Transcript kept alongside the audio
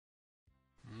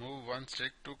one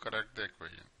stick to correct the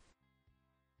equation.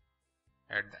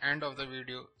 At the end of the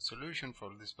video, solution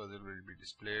for this puzzle will be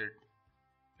displayed.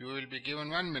 You will be given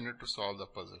 1 minute to solve the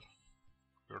puzzle.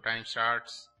 Your time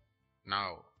starts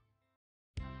now.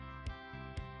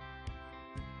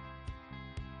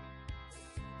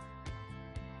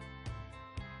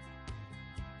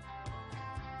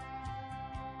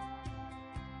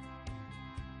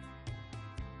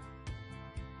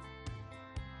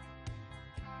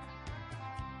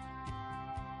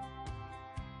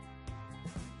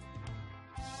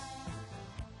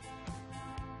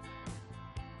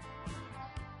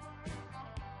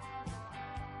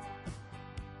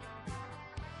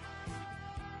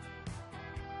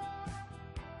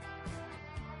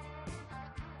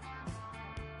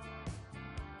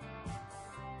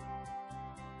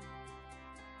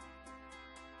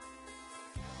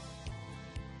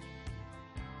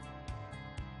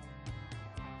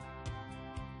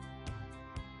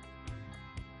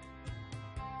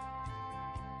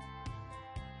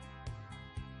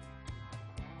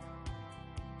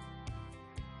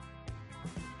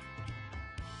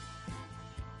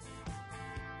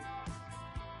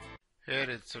 Here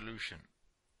is solution.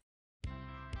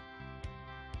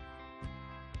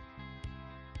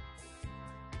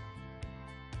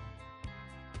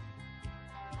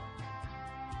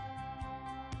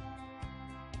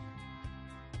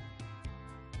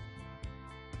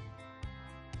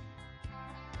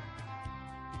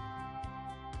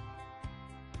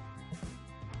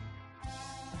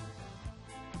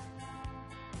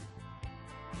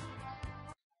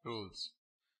 Rules.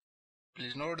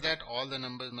 Please note that all the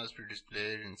numbers must be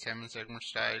displayed in 7-segment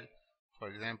style. For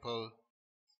example,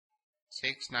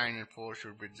 6, 9 and 4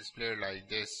 should be displayed like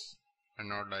this and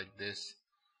not like this.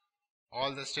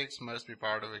 All the sticks must be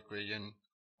part of equation.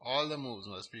 All the moves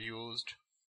must be used.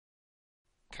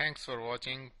 Thanks for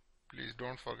watching. Please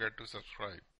don't forget to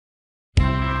subscribe.